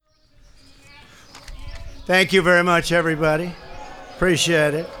Thank you very much, everybody.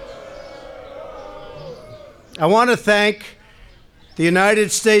 Appreciate it. I want to thank the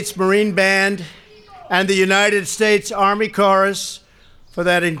United States Marine Band and the United States Army Chorus for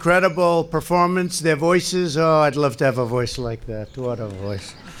that incredible performance. Their voices, oh, I'd love to have a voice like that. What a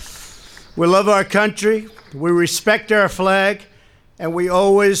voice. We love our country, we respect our flag, and we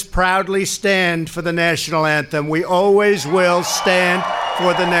always proudly stand for the national anthem. We always will stand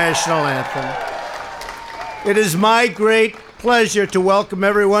for the national anthem. It is my great pleasure to welcome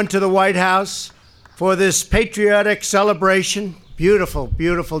everyone to the White House for this patriotic celebration. Beautiful,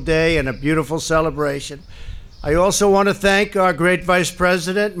 beautiful day and a beautiful celebration. I also want to thank our great Vice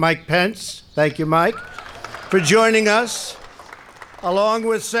President, Mike Pence. Thank you, Mike, for joining us, along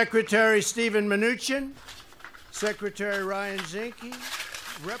with Secretary Stephen Mnuchin, Secretary Ryan Zinke,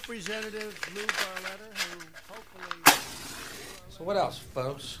 Representative Lou Barletta, who hopefully... So what else,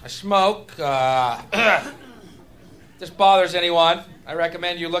 folks? I smoke. This bothers anyone, I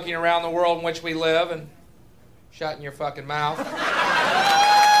recommend you looking around the world in which we live and shutting your fucking mouth.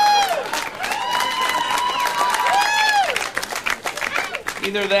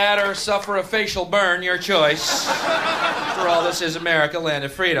 Either that or suffer a facial burn, your choice. After all, this is America, land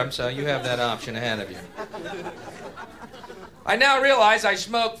of freedom, so you have that option ahead of you. I now realize I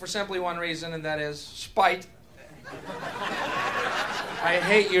smoke for simply one reason, and that is spite. I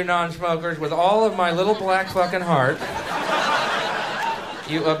hate you non-smokers with all of my little black fucking heart.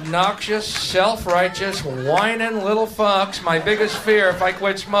 You obnoxious, self-righteous, whining little fucks. My biggest fear if I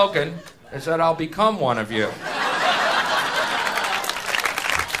quit smoking is that I'll become one of you.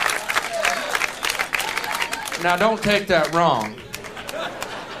 Now, don't take that wrong.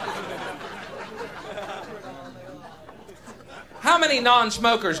 How many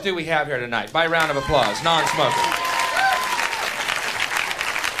non-smokers do we have here tonight? By round of applause, non-smokers.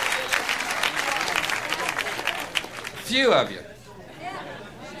 Few of you.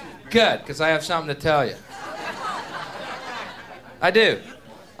 Good, because I have something to tell you. I do.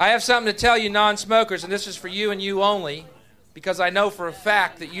 I have something to tell you non-smokers, and this is for you and you only, because I know for a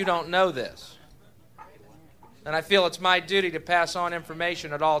fact that you don't know this. And I feel it's my duty to pass on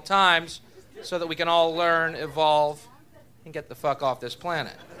information at all times so that we can all learn, evolve, and get the fuck off this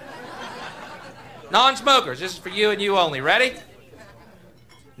planet. Non-smokers, this is for you and you only. Ready?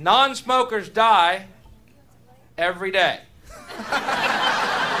 Non-smokers die every day.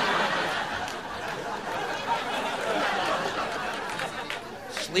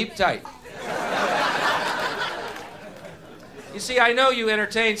 Sleep tight. You see, I know you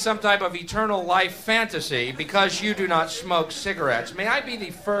entertain some type of eternal life fantasy because you do not smoke cigarettes. May I be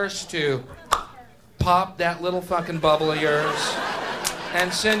the first to pop that little fucking bubble of yours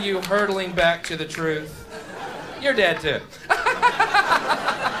and send you hurtling back to the truth? You're dead too.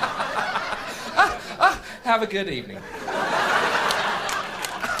 Have a good evening.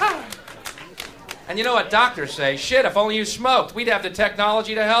 And you know what doctors say? Shit, if only you smoked, we'd have the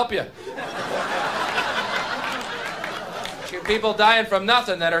technology to help you. People dying from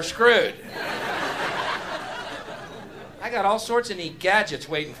nothing that are screwed. I got all sorts of neat gadgets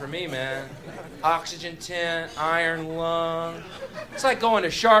waiting for me, man. Oxygen tent, iron lung. It's like going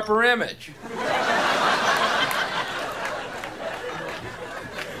to Sharper Image.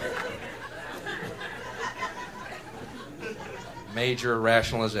 Major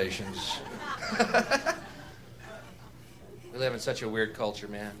rationalizations. We live in such a weird culture,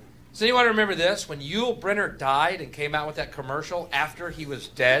 man. Does anyone remember this? When Yul Brynner died and came out with that commercial after he was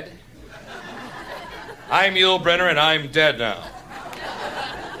dead? I'm Yul Brynner and I'm dead now.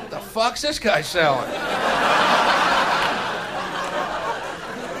 What the fuck's this guy selling?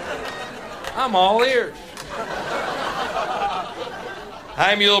 I'm all ears.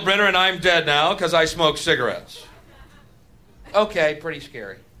 I'm Yul Brynner and I'm dead now because I smoke cigarettes. Okay, pretty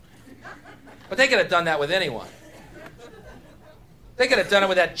scary. But they could have done that with anyone. They could have done it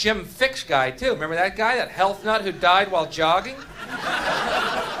with that Jim Fix guy, too. Remember that guy, that health nut who died while jogging?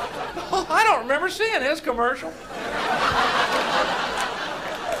 Oh, I don't remember seeing his commercial.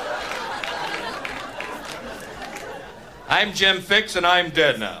 I'm Jim Fix and I'm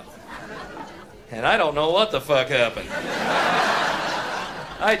dead now. And I don't know what the fuck happened.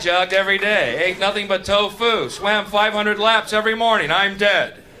 I jogged every day, ate nothing but tofu, swam 500 laps every morning. I'm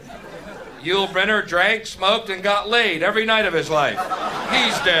dead. Yul Brynner drank, smoked, and got laid every night of his life.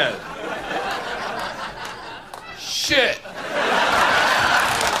 He's dead. Shit.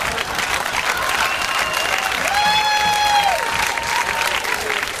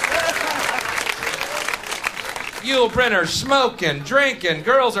 Yul Brynner smoking, drinking,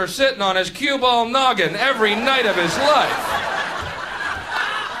 girls are sitting on his cue ball noggin every night of his life.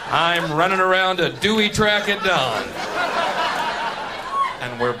 I'm running around a Dewey track at dawn.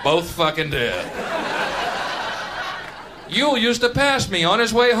 And we're both fucking dead. Yule used to pass me on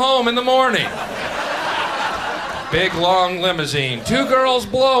his way home in the morning. Big, long limousine. 2 girls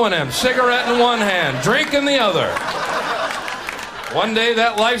blowing him. Cigarette in one hand, drink in the other. One day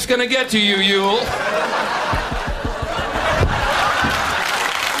that life's gonna get to you, Yule.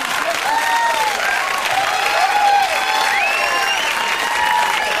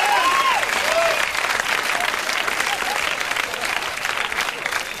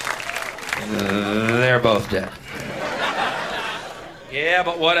 They're both dead. Yeah,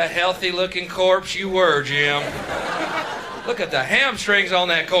 but what a healthy-looking corpse you were, Jim. Look at the hamstrings on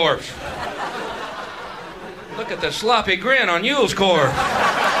that corpse. Look at the sloppy grin on Yule's corpse.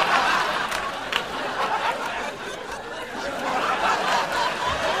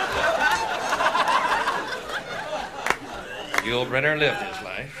 Yule Brenner lived his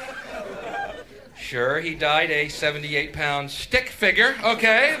life. Sure, he died a 78-pound stick figure,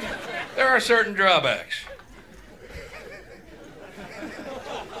 okay? There are certain drawbacks.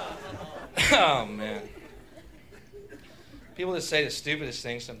 Oh, man. People just say the stupidest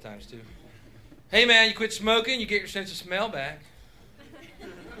things sometimes, too. Hey, man, you quit smoking, you get your sense of smell back.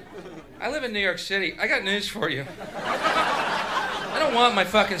 I live in New York City. I got news for you. I don't want my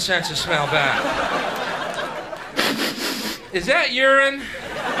fucking sense of smell back. Is that urine?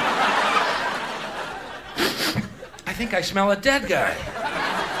 I think I smell a dead guy.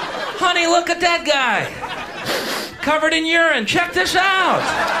 Honey, look, a dead guy. Covered in urine. Check this out.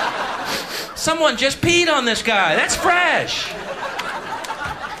 Someone just peed on this guy. That's fresh.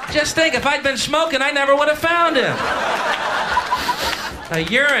 Just think, if I'd been smoking, I never would have found him. A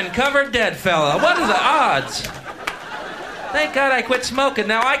urine-covered dead fella. What are the odds? Thank God I quit smoking.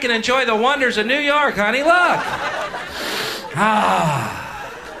 Now I can enjoy the wonders of New York, honey. Look. Ah.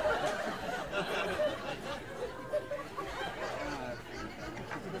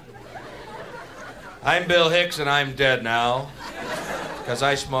 I'm Bill Hicks, and I'm dead now because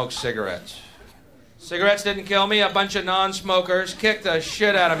I smoke cigarettes. Cigarettes didn't kill me. A bunch of non-smokers kicked the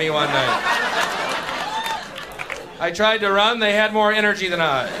shit out of me one night. I tried to run. They had more energy than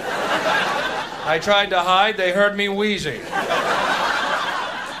I. I tried to hide. They heard me wheezing.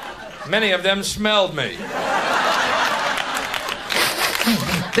 Many of them smelled me.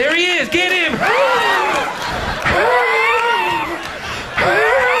 There he is. Get him.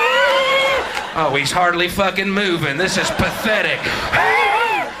 Oh, he's hardly fucking moving. This is pathetic.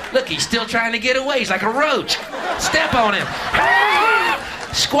 Look, he's still trying to get away. He's like a roach. Step on him.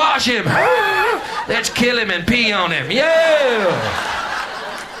 Squash him. Let's kill him and pee on him. Yeah!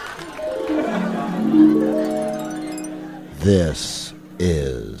 This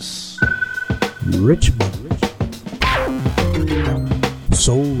is Richmond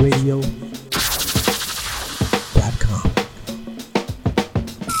SoulRadio.com.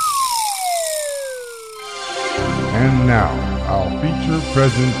 And now, our feature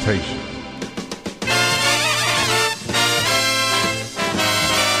presentation.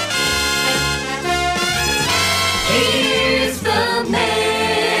 Here's the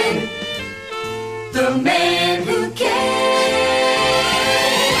man who can,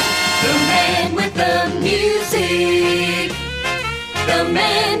 the man with the music, the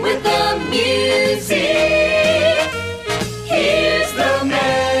man with the music. Here's the man.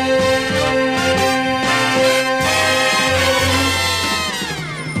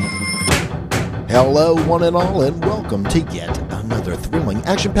 Hello, one and all, and welcome to yet another thrilling,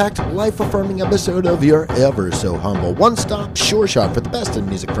 action-packed, life-affirming episode of your ever-so-humble one-stop sure shot for the best in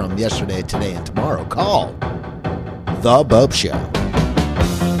music from yesterday, today, and tomorrow, called The Bopst Show.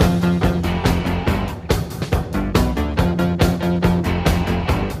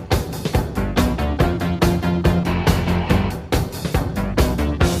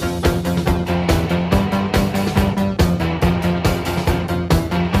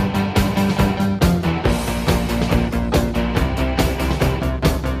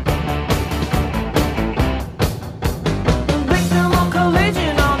 Victim of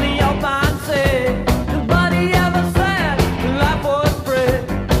collision on the Alpine sea. Nobody ever said life was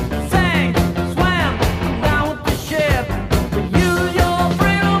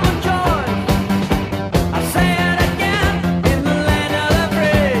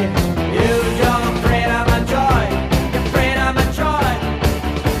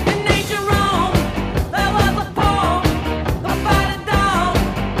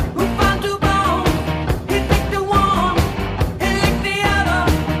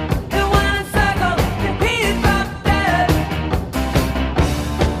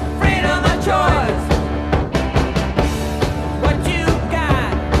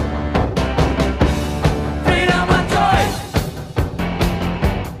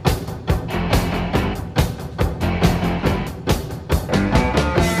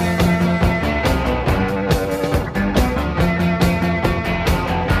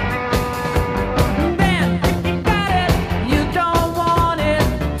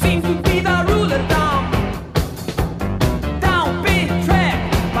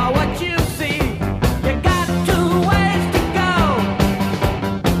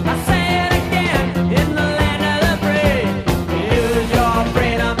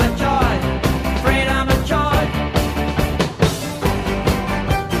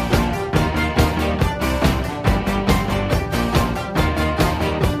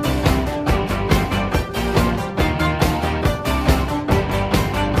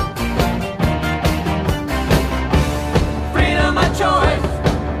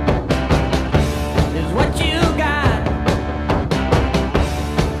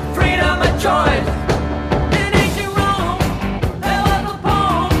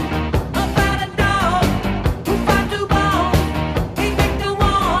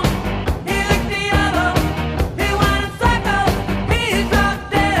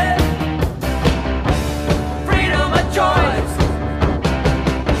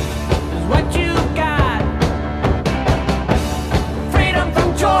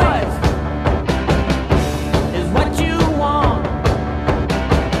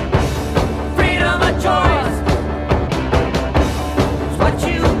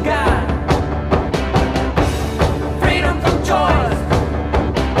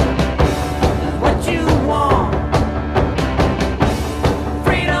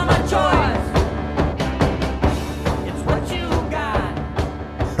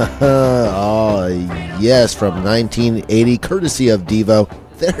Oh, yes, from 1980, courtesy of Devo,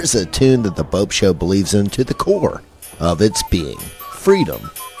 there's a tune that the Bopst Show believes in to the core of its being. Freedom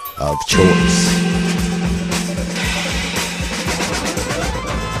of choice.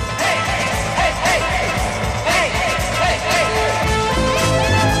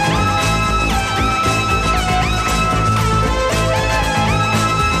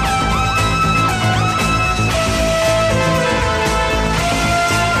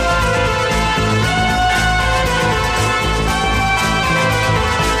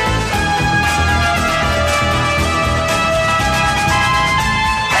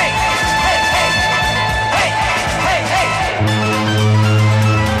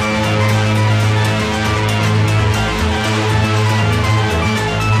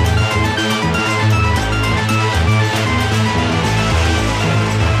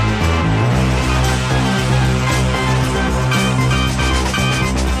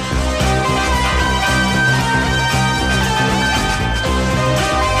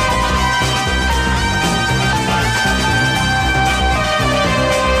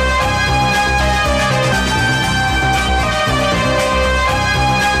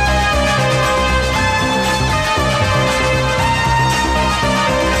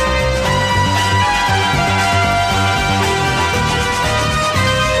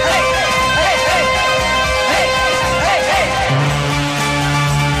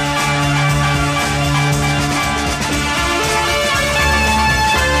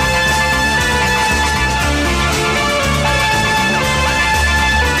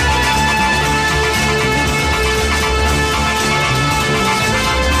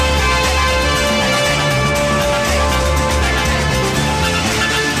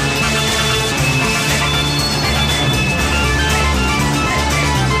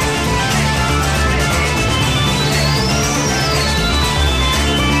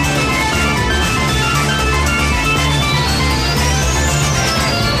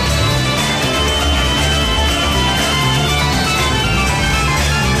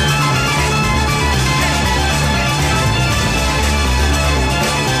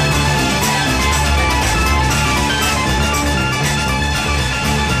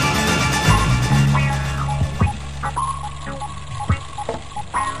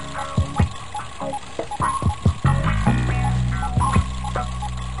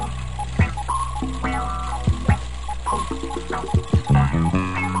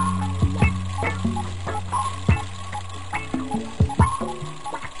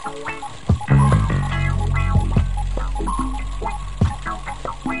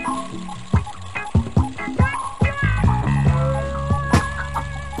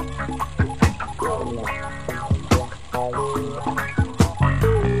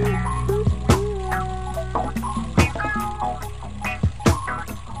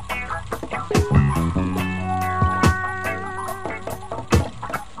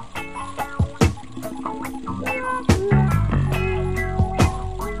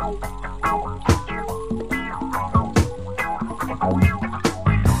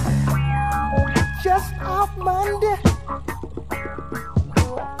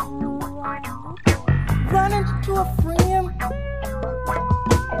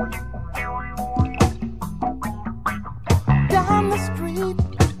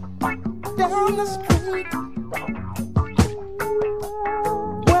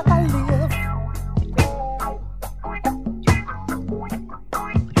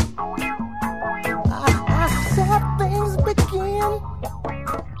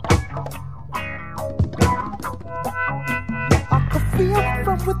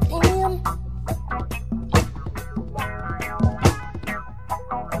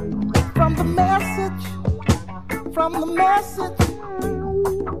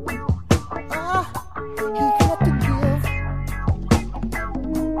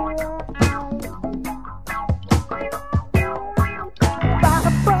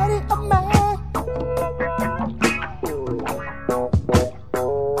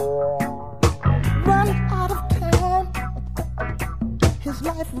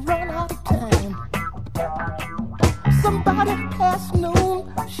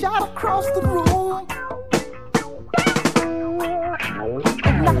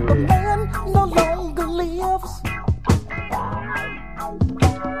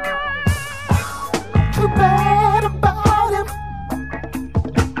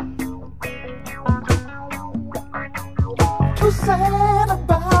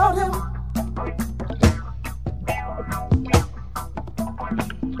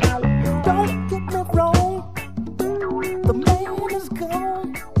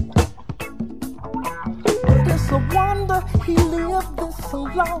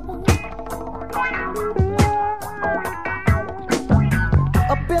 flow.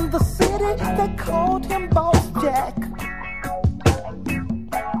 Up in the city, they called him Boss Jack.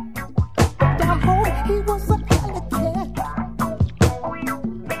 But down home, he was a alley cat.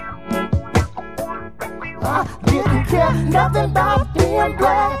 I didn't care nothing about being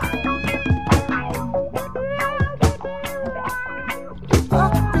black.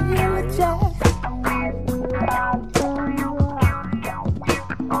 Being a jack.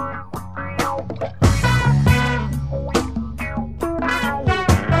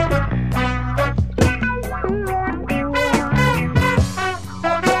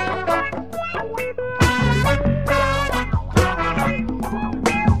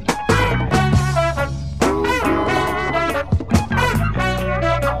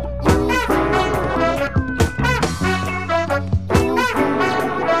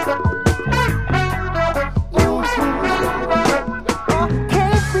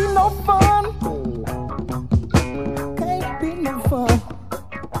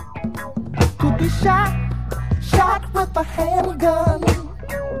 Shot with a handgun.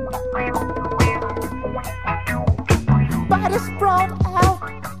 Body sprawled out,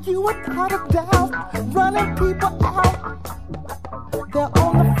 you without a doubt, running people out. They're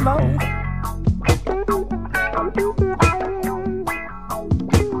on the floor.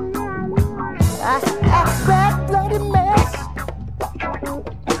 That bloody mess.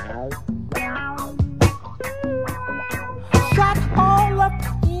 Shot all up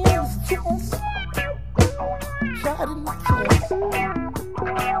in his chest. Shot in the chest.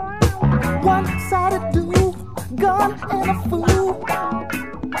 One-sided dude, gun and a fool.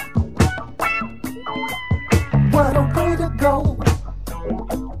 What a way to go.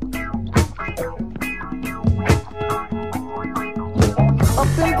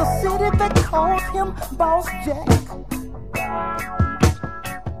 Up in the city, they called him Boss Jack.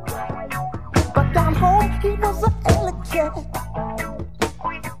 But down home, he was an alley cat.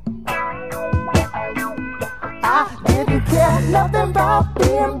 I didn't care nothing about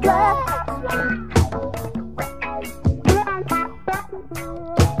being black.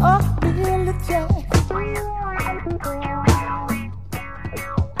 Being a jack.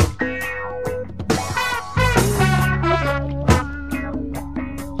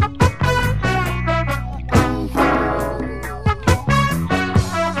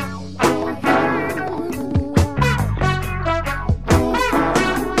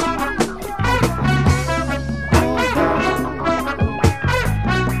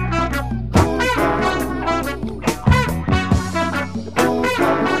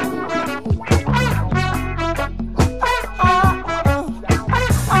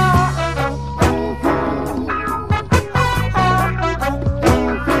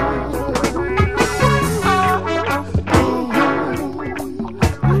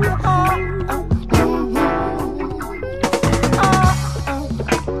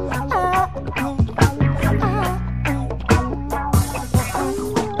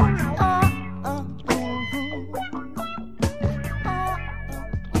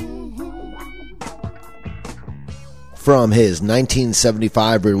 From his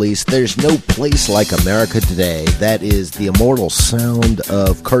 1975 release, There's No Place Like America Today. That is the immortal sound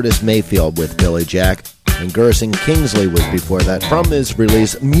of Curtis Mayfield with Billy Jack. And Gerson Kingsley was before that from his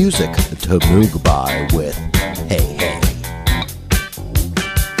release, Music to Moog By with Hey Hey.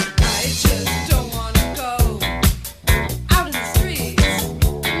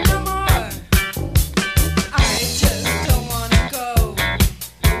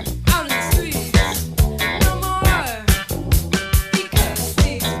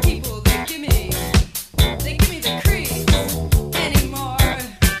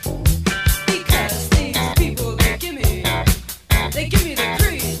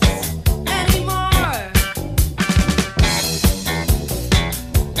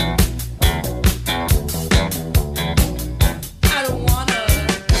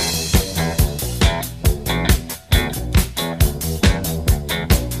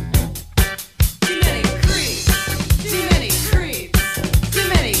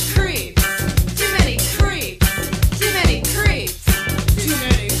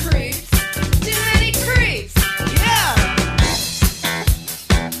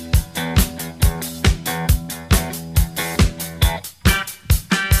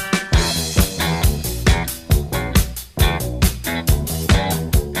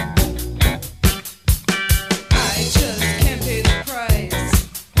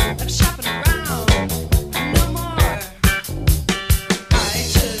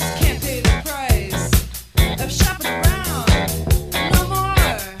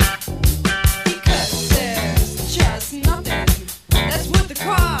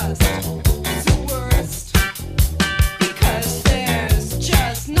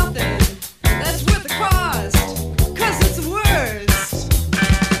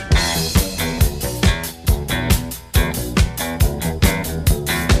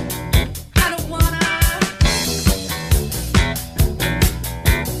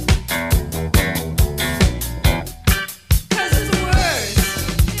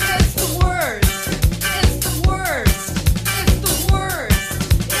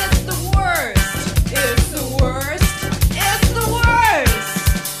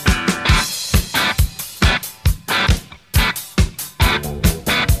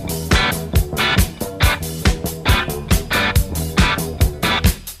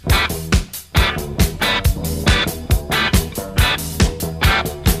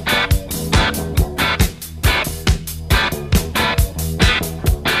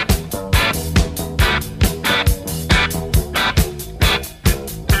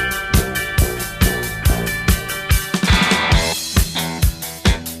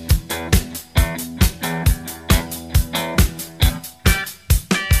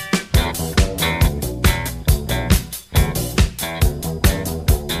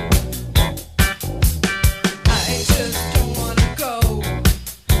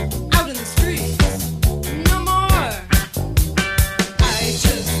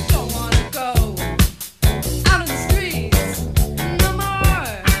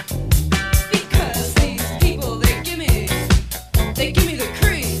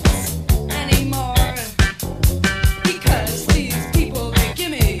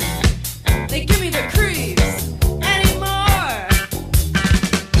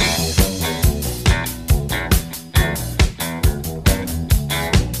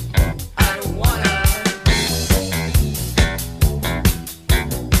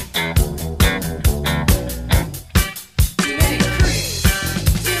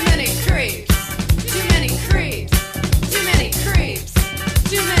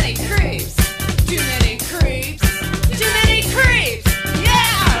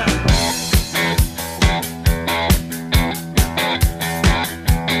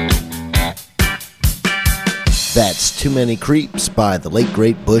 Too Many Creeps by the late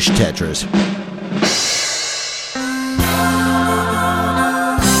great Bush Tetris.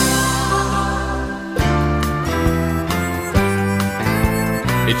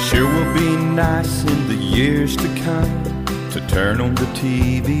 It sure will be nice in the years to come to turn on the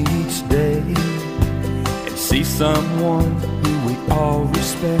TV each day and see someone who we all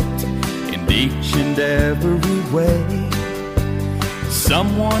respect in each and every way.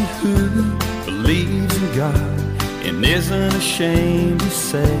 Someone who believes in God and isn't ashamed to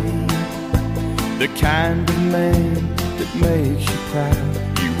say the kind of man that makes you proud.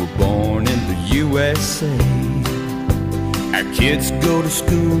 You were born in the USA. Our kids go to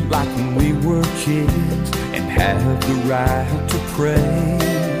school like when we were kids and have the right to pray.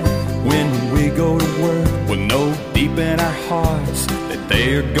 When we go to work, we'll know deep in our hearts that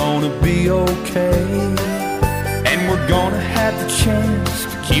they're gonna be okay. And we're gonna have the chance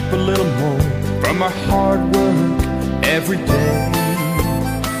to keep a little more from our hard work every day.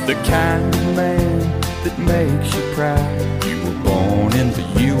 The kind of man that makes you proud. You were born in the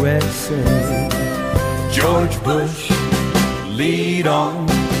USA. George Bush, lead on.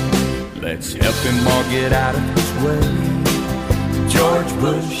 Let's help him all get out of his way. George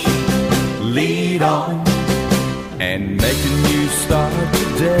Bush, lead on. And make a new start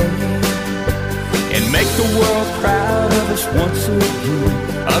today. And make the world proud of us once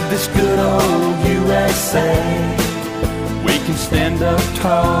again. Of this good old USA. We can stand up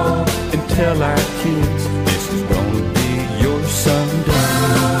tall and tell our kids this is gonna be your someday.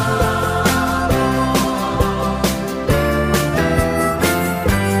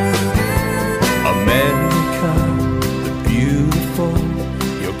 America, the beautiful,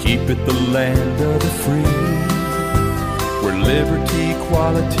 you'll keep it the land of the free, where liberty,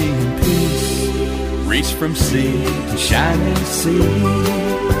 equality, and peace reach from sea to shining sea,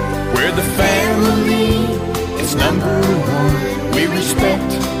 where the family is number one. We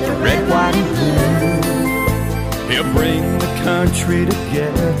respect the red, white, and blue. He'll bring the country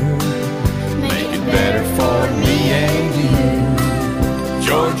together, make it better for me and you.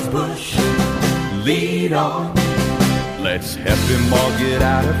 George Bush, lead on. Let's help him all get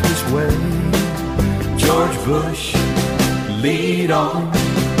out of his way. George Bush, lead on.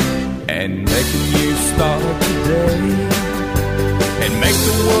 And make a new start today. And make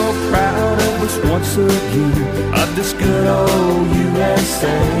the world proud of us once again. Of this good old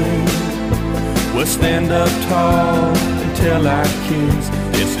USA. We'll stand up tall and tell our kids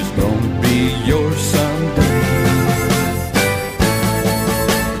this is gonna be your someday.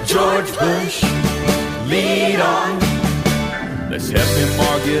 George Bush, lead on. Let's help him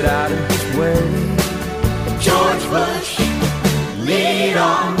all get out of his way. George Bush, lead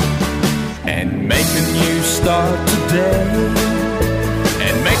on. And make a new start today.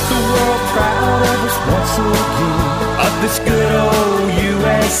 And make the world proud of us once again. Of this good old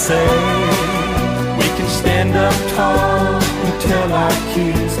USA. We can stand up tall and tell our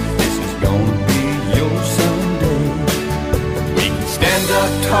kids this is gonna be your someday. We can stand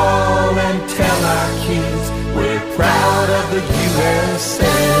up tall and tell our kids we're proud of the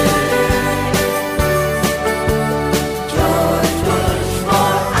USA. George Bush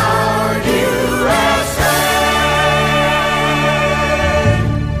for our USA.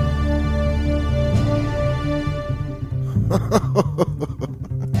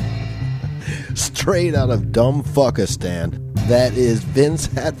 Straight out of Dumbfuckistan, that is Vince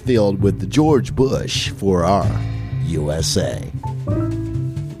Hetfield with the George Bush for our USA.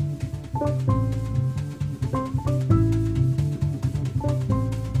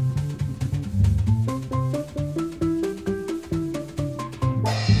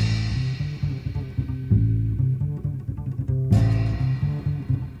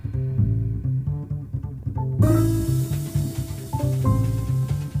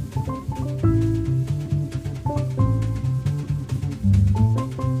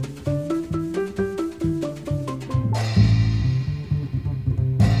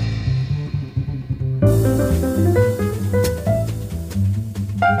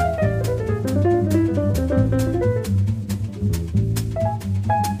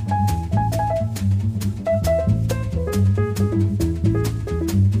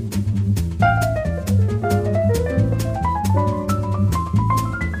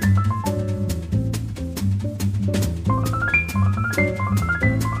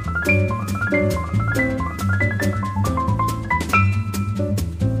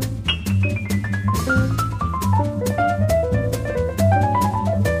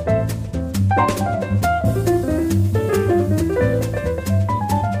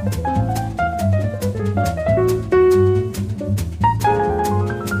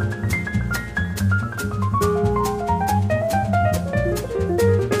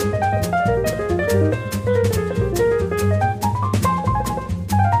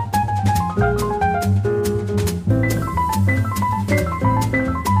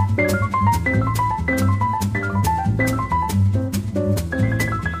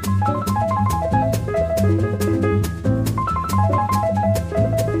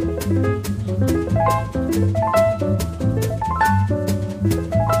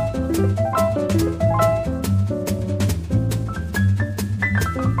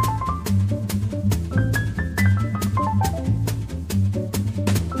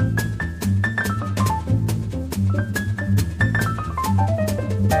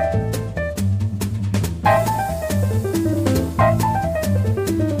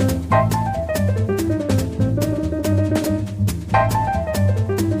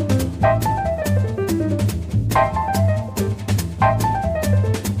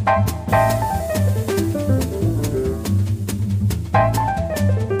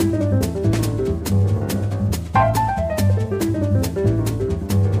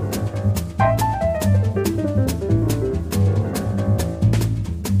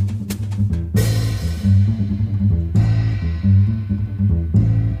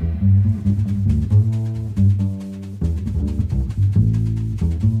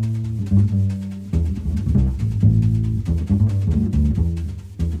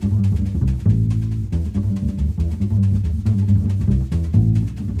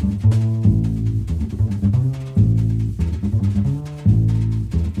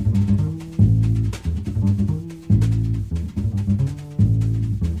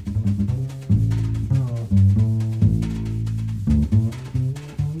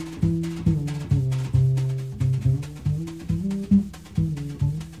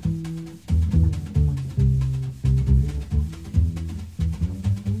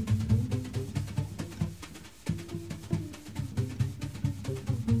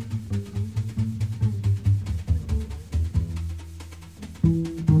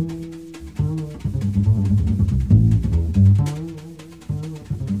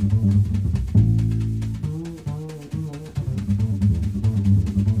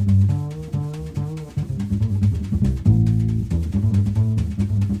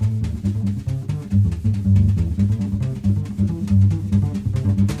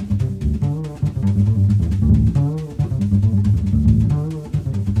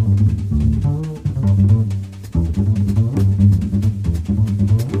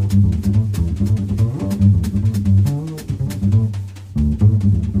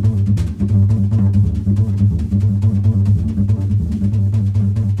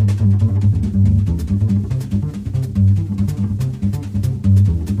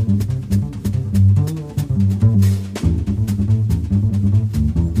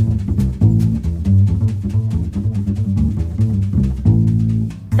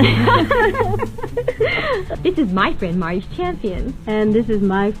 This is my friend, Marty's Champion. And this is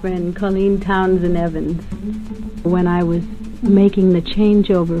my friend, Colleen Townsend Evans. When I was making the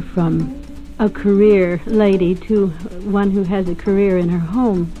changeover from a career lady to one who has a career in her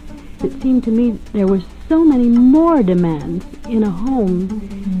home, it seemed to me there were so many more demands in a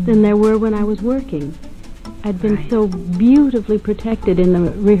home than there were when I was working. I'd been so beautifully protected in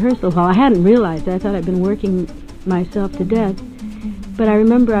the rehearsal hall. I hadn't realized it. I thought I'd been working myself to death. But I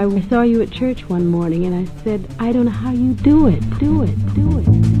remember I saw you at church one morning, and I said, I don't know how you do it. Do it, do it,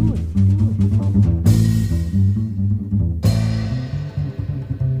 do it, do it.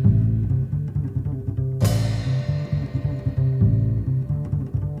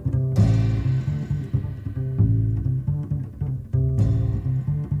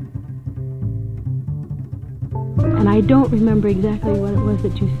 And I don't remember exactly what it was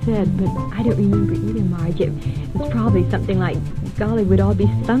that you said, but I don't remember either, Marge. It was probably something like, golly, we'd all be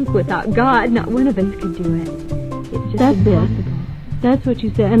sunk without God. Not one of us could do it. It's just impossible. That's what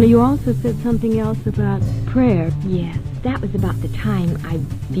you said. And you also said something else about prayer. Yes, that was about the time I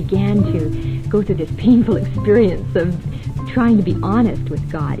began to go through this painful experience of trying to be honest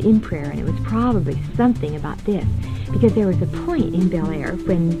with God in prayer. And it was probably something about this. Because there was a point in Bel Air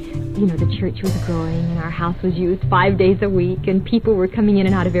when, you know, the church was growing and our house was used 5 days a week and people were coming in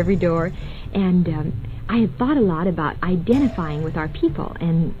and out of every door. And I had thought a lot about identifying with our people.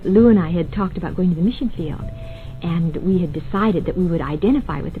 And Lou and I had talked about going to the mission field. And we had decided that we would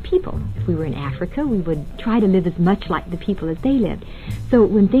identify with the people. If we were in Africa, we would try to live as much like the people as they lived. So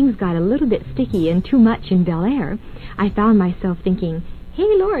when things got a little bit sticky and too much in Bel Air, I found myself thinking, hey,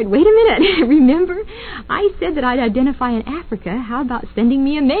 Lord, wait a minute. Remember, I said that I'd identify in Africa. How about sending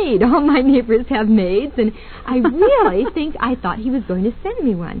me a maid? All my neighbors have maids, and I really I thought he was going to send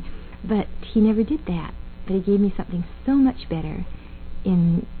me one. But he never did that. But he gave me something so much better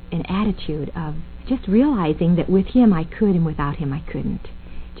in an attitude of just realizing that with him I could and without him I couldn't.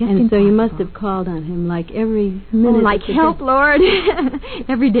 Just and impossible. So you must have called on him like every minute. Oh, like, help, Lord.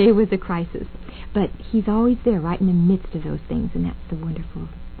 Every day was a crisis. But he's always there right in the midst of those things, and that's the wonderful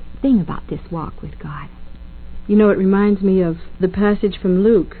thing about this walk with God. You know, it reminds me of the passage from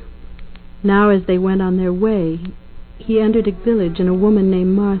Luke. Now as they went on their way, he entered a village, and a woman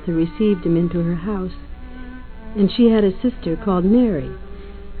named Martha received him into her house. And she had a sister called Mary,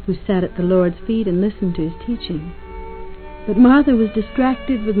 who sat at the Lord's feet and listened to his teaching. But Martha was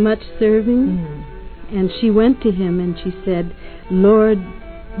distracted with much serving, and she went to him and she said, Lord,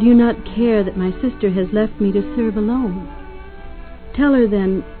 do you not care that my sister has left me to serve alone? Tell her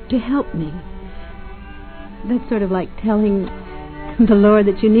then to help me. That's sort of like telling the Lord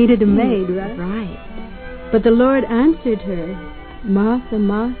that you needed a maid, right? Right. But the Lord answered her, Martha,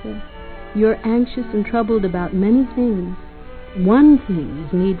 Martha, you're anxious and troubled about many things. One thing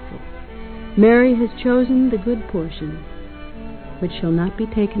is needful. Mary has chosen the good portion, which shall not be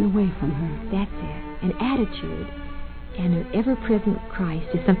taken away from her. That's it. An attitude and an ever-present Christ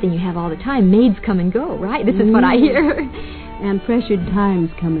is something you have all the time. Maids come and go, right? This is what I hear. And pressured times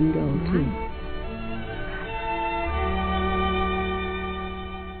come and go, too.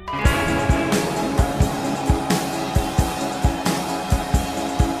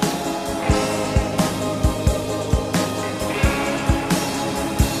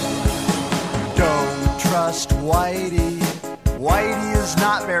 Don't trust Whitey. Whitey is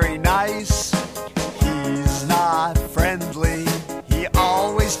not very nice. He's not friendly. He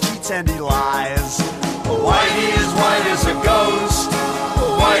always cheats and he lies. Whitey is white as a ghost.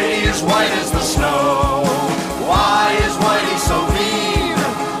 Whitey is white as the snow. Why is Whitey so mean?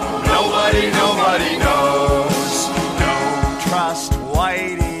 Nobody knows. Don't trust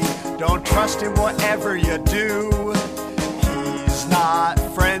Whitey. Don't trust him whatever you do. He's not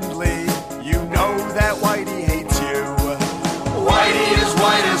friendly. You know that Whitey hates you. Whitey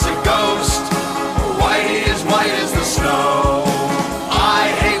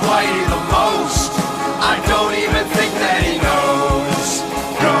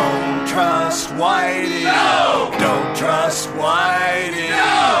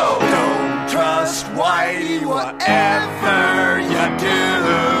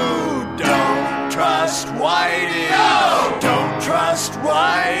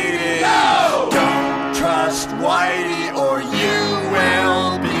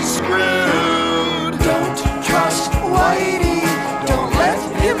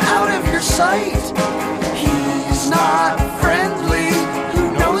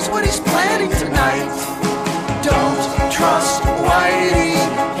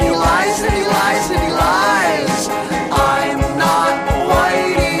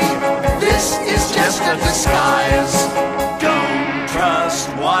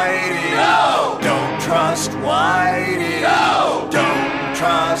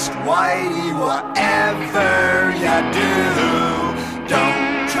trust Whitey, whatever you do.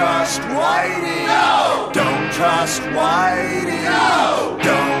 Don't trust Whitey. No! Don't trust Whitey. No!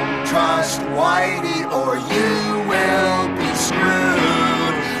 Don't trust Whitey or you will be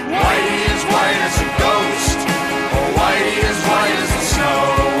screwed. Whitey is white as a ghost, or Whitey is white as the snow.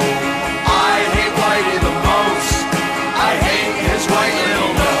 I hate Whitey the most. I hate his white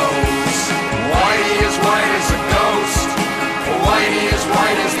little nose. Whitey is white as a ghost, or Whitey is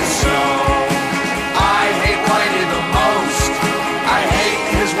white as the snow. I hate Whitey the most. I hate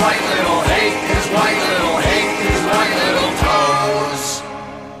his white little, hate his white little, hate his white little toes.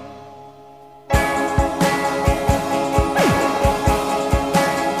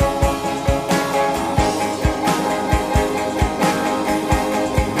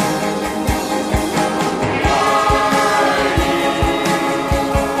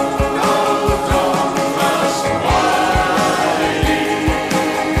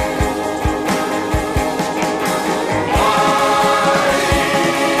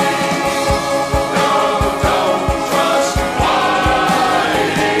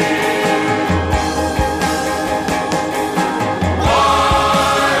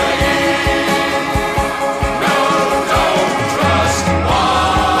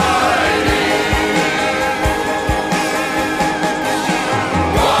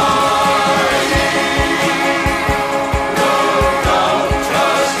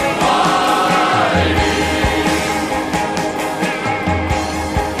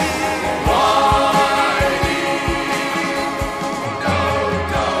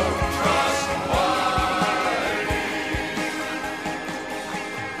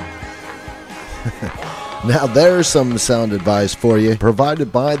 Now there's some sound advice for you,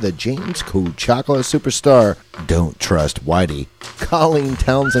 provided by the James Cool Chocolate Superstar. Don't trust Whitey. Colleen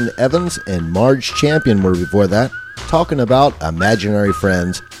Townsend Evans and Marge Champion were before that, talking about imaginary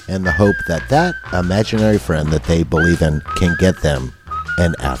friends and the hope that that imaginary friend that they believe in can get them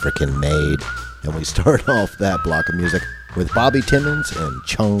an African maid. And we start off that block of music with Bobby Timmons and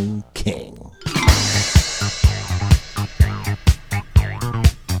Chung King.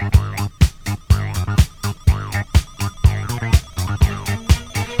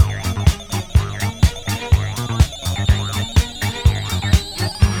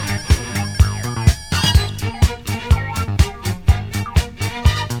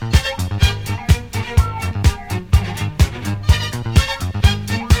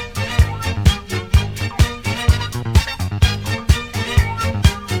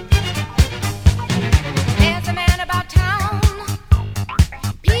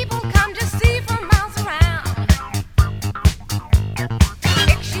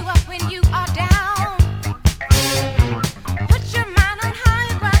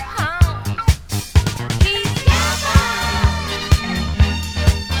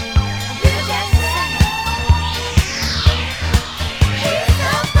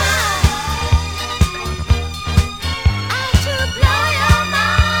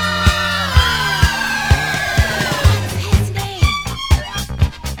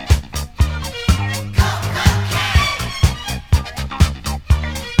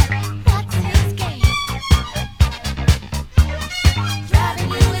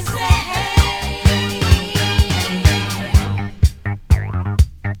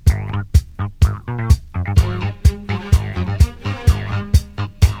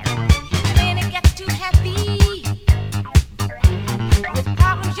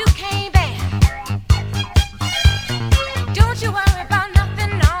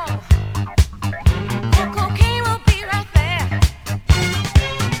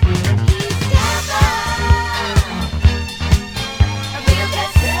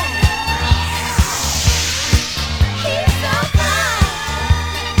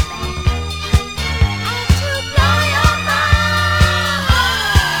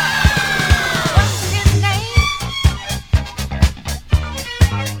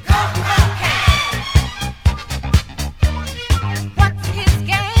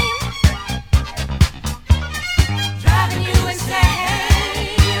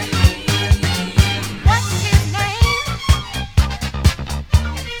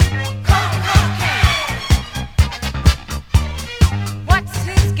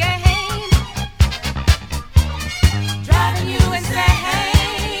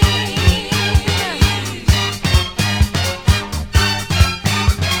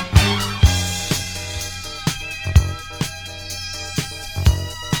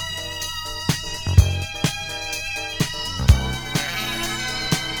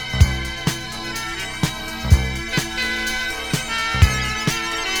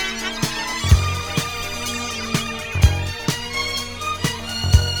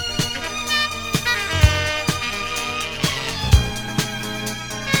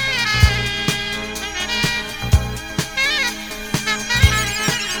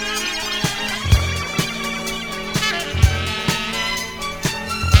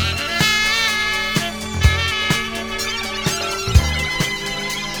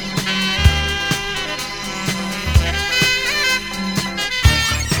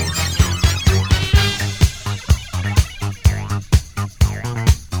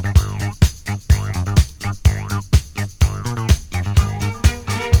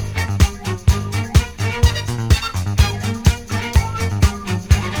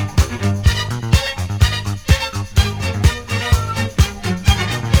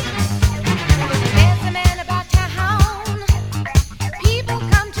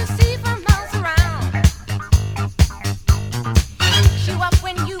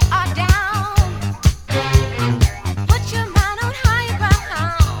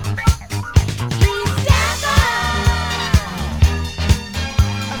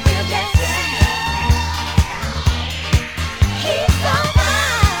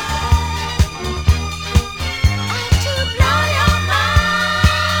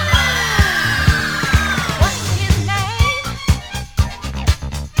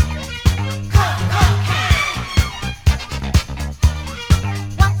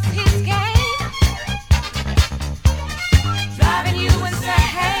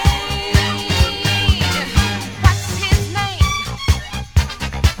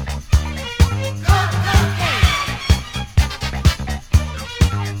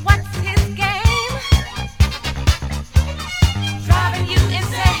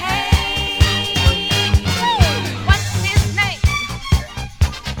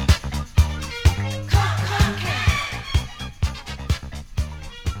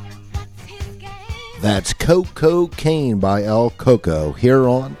 Cocaine by El Coco here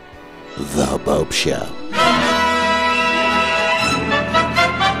on The Bopst Show.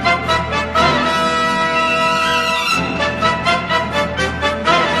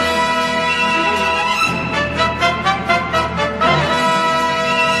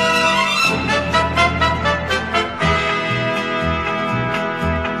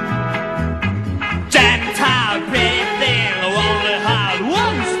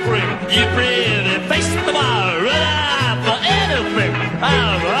 You pretty face the bar, run out for anything.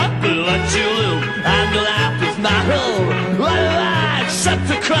 I'm up to let you live, and the life is my home. What a life, set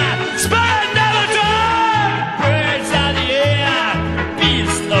to cry, spare never die. Birds of the air,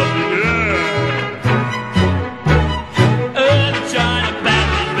 beasts of the air. I'm trying to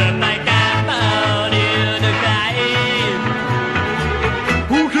battle, but my diamond in the crying.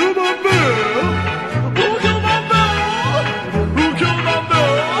 Who killed my bear? Who killed my bear? Who killed my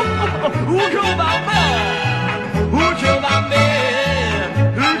bear? Who killed my man? Who killed my man?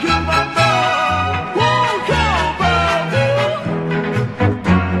 Who killed my man? Who killed my man?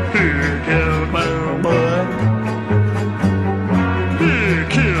 Who killed my boy? Who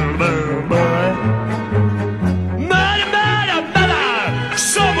killed my boy? Murder, murder, murder!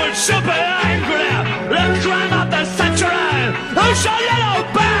 Someone super angry! The crime of the century! Who's a little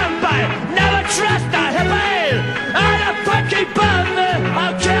Bambi? Never trust a hippie! And a funky Bambi!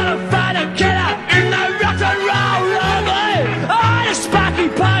 I'll kill him! Killer in the rock and roll lovely. All the sparky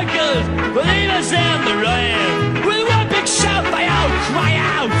punkers, believers in the rain. With one big shout, they all cry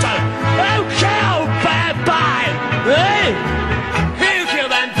out, who killed Bambi? Hey? Who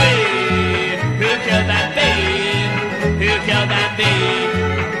killed Bambi? Who killed Bambi? Who killed Bambi?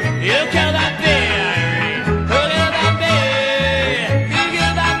 Who killed Bambi? Who killed Bambi? Who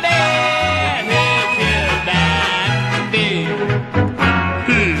killed Bambi? Who killed Bambi? Who killed Bambi?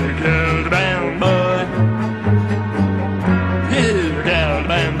 Who killed Bambi? Who killed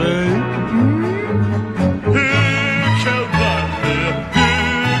Bambi? Who killed Bambi?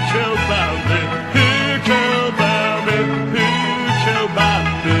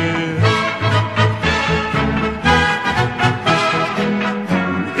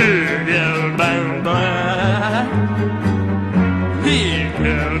 Who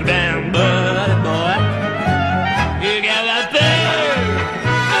killed Bambi?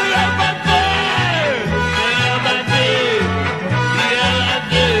 Who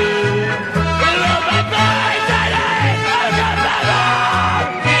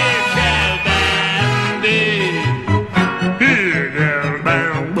killed Bambi? Who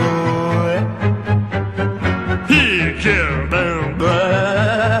killed Bambi? Who killed Bambi, boy? Who killed Bambi?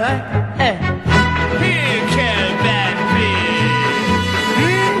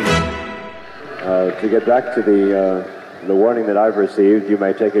 To get back to the warning that I've received, you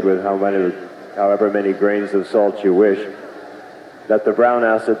may take it with however many grains of salt you wish, that the brown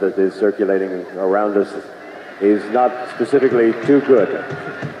acid that is circulating around us is not specifically too good.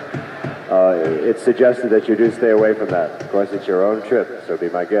 It's suggested that you do stay away from that. Of course, it's your own trip, so be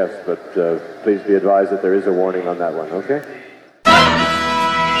my guest, but please be advised that there is a warning on that one, okay?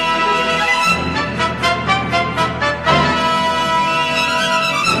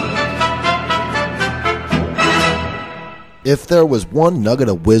 If there was one nugget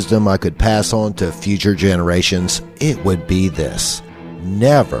of wisdom I could pass on to future generations, it would be this.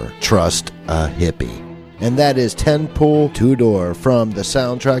 Never trust a hippie. And that is 10-Pool 2-Door from the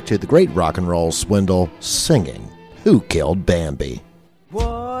soundtrack to the great rock and roll swindle, singing Who Killed Bambi?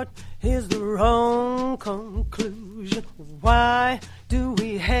 What is the wrong conclusion? Why do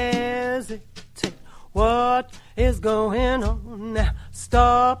we hesitate? What is going on now?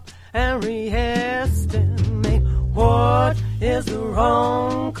 Stop and re-estimate. What is the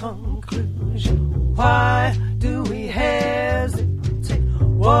wrong conclusion? Why do we hesitate?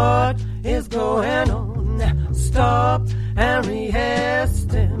 What is going on now? Stop and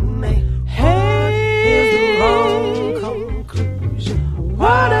re-estimate. What is the wrong conclusion?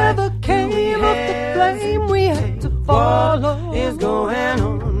 Whatever came of the flame we had to follow. What is going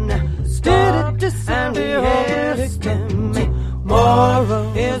on now? Stop and re-estimate.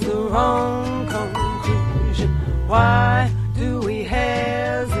 Moral is the wrong conclusion. Why do we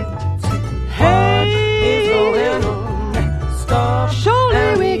hesitate? What is going on? Stop.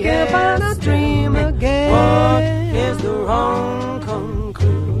 Surely we can find our dream again. What is the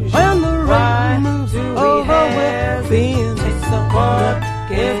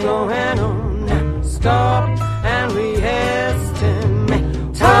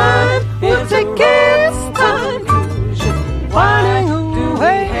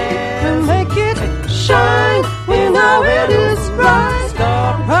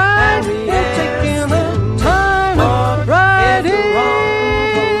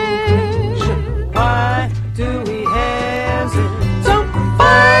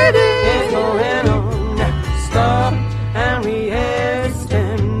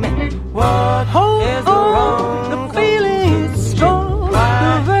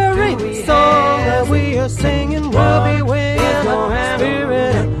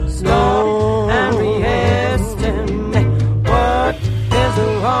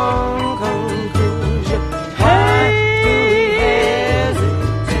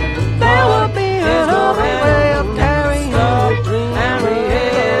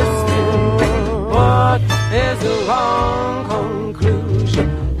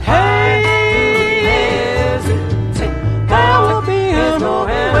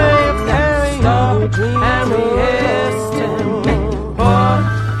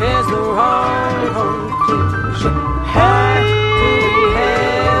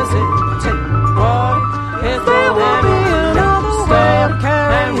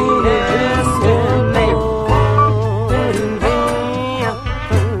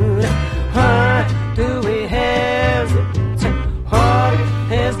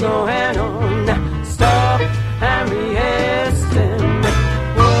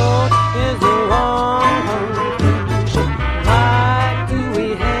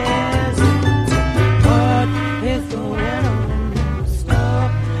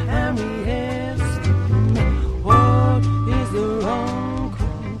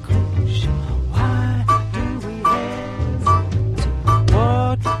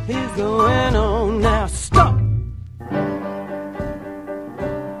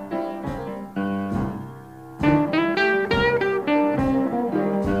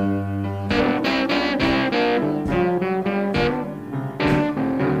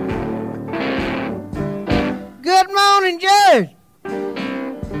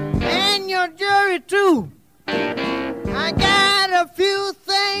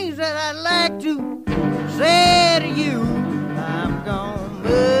that I'd like to say to you, I'm gonna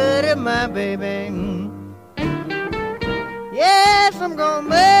murder my baby. Yes, I'm gonna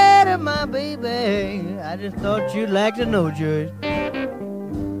murder my baby. I just thought you'd like to know, George.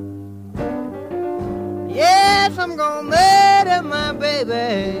 Yes, I'm gonna murder my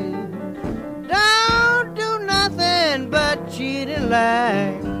baby. Don't do nothing but cheat and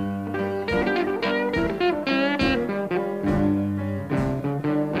lie.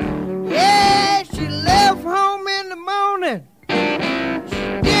 Yeah, she left home in the morning.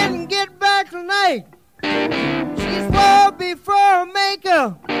 She didn't get back tonight. She swore before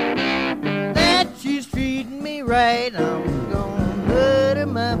maker that she's treating me right. I'm gonna murder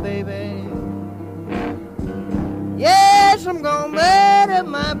my baby. Yes, I'm gonna murder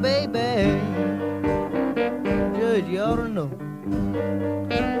my baby. Judge, you ought to know.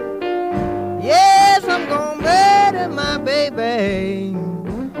 Yes, I'm gonna murder my baby.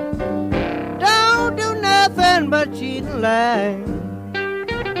 Don't do nothing but cheat and lie.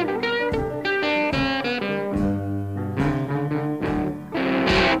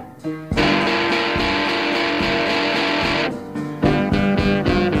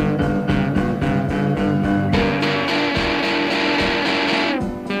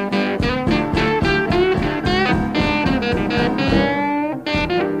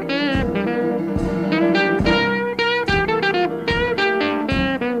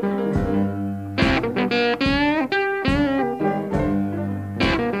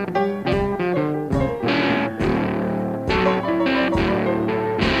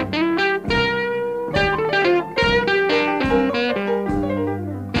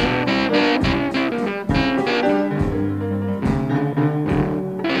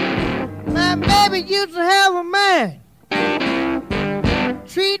 Used to have a man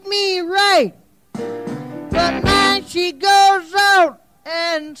treat me right, but now she goes out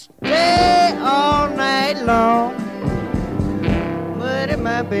and stay all night long. Murder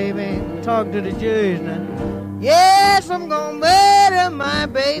my baby, talk to the judge now. Yes, I'm gonna murder my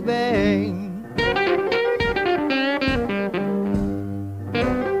baby.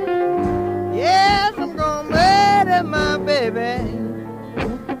 Yes, I'm gonna murder my baby.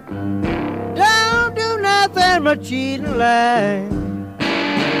 Nothing but cheat and lie.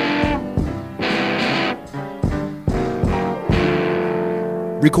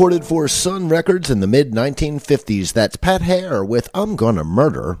 Recorded for Sun Records in the mid-1950s, that's Pat Hare with I'm Gonna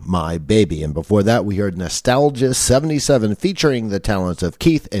Murder My Baby. And before that, we heard Nostalgia 77 featuring the talents of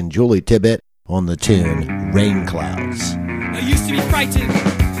Keith and Julie Tibbett on the tune Rain Clouds. I used to be frightened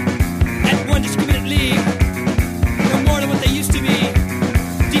at one discriminate league, no more than what they used to be,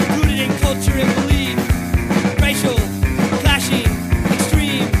 deep-rooted in culture and belief. Racial, clashing,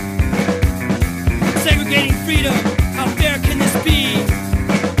 extreme, segregating freedom, how fair can this be?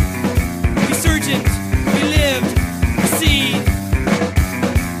 Resurgent, relived, recede.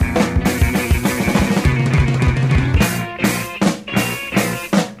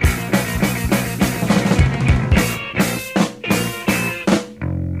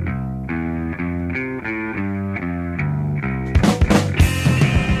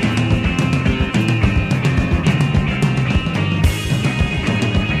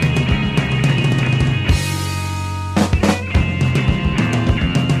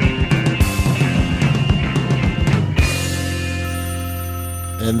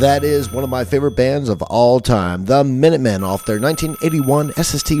 And that is one of my favorite bands of all time, the Minutemen, off their 1981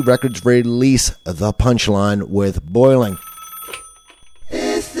 SST Records release, The Punchline with Boiling.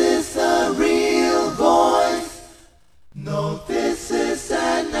 Is this a real voice? No, this is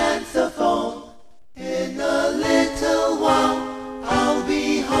an answer phone. In a little while, I'll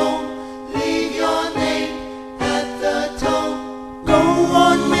be home. Leave your name at the tone. Go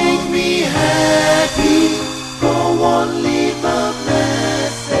on, make me happy. Go on, leave a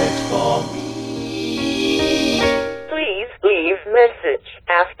message for me. Please leave message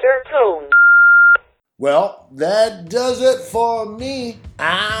after tone. Well, that does it for me.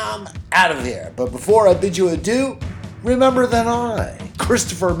 I'm out of here. But before I bid you adieu, remember that I,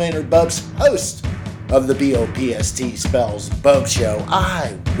 Christopher Maynard Bopst, host of the BOPST Spells Bopst Show,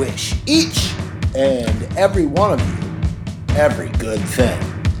 I wish each and every one of you every good thing.